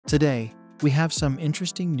Today, we have some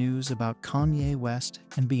interesting news about Kanye West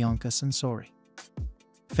and Bianca Censori.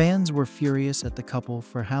 Fans were furious at the couple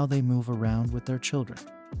for how they move around with their children.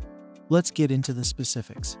 Let's get into the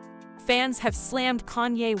specifics. Fans have slammed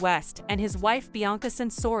Kanye West and his wife Bianca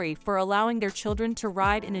Censori for allowing their children to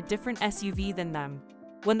ride in a different SUV than them.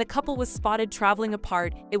 When the couple was spotted traveling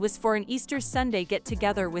apart, it was for an Easter Sunday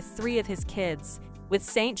get-together with 3 of his kids, with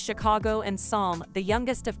Saint, Chicago, and Psalm, the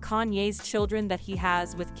youngest of Kanye's children that he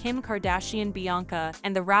has with Kim Kardashian. Bianca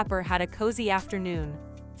and the rapper had a cozy afternoon.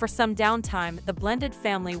 For some downtime, the blended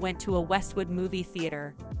family went to a Westwood movie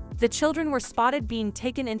theater. The children were spotted being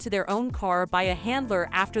taken into their own car by a handler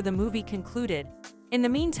after the movie concluded. In the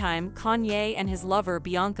meantime, Kanye and his lover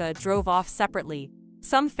Bianca drove off separately.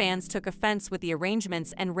 Some fans took offense with the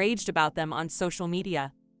arrangements and raged about them on social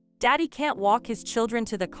media. "Daddy can't walk his children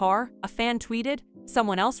to the car," a fan tweeted.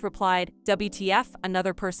 Someone else replied, "WTF,"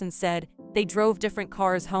 another person said. "They drove different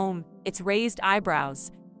cars home. It's raised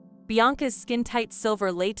eyebrows." Bianca's skin-tight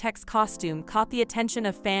silver latex costume caught the attention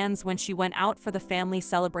of fans when she went out for the family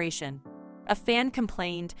celebration. A fan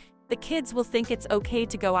complained, "The kids will think it's okay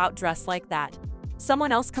to go out dressed like that."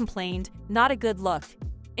 Someone else complained, "Not a good look."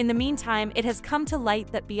 In the meantime, it has come to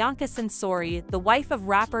light that Bianca Censori, the wife of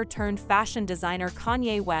rapper turned fashion designer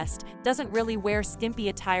Kanye West, doesn't really wear skimpy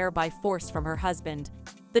attire by force from her husband.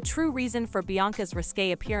 The true reason for Bianca's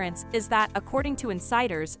risque appearance is that, according to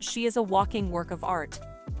insiders, she is a walking work of art.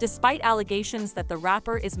 Despite allegations that the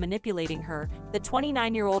rapper is manipulating her, the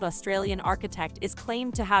 29-year-old Australian architect is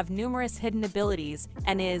claimed to have numerous hidden abilities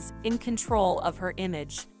and is in control of her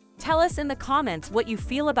image. Tell us in the comments what you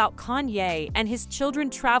feel about Kanye and his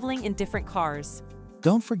children traveling in different cars.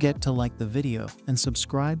 Don't forget to like the video and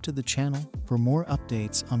subscribe to the channel for more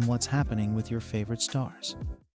updates on what's happening with your favorite stars.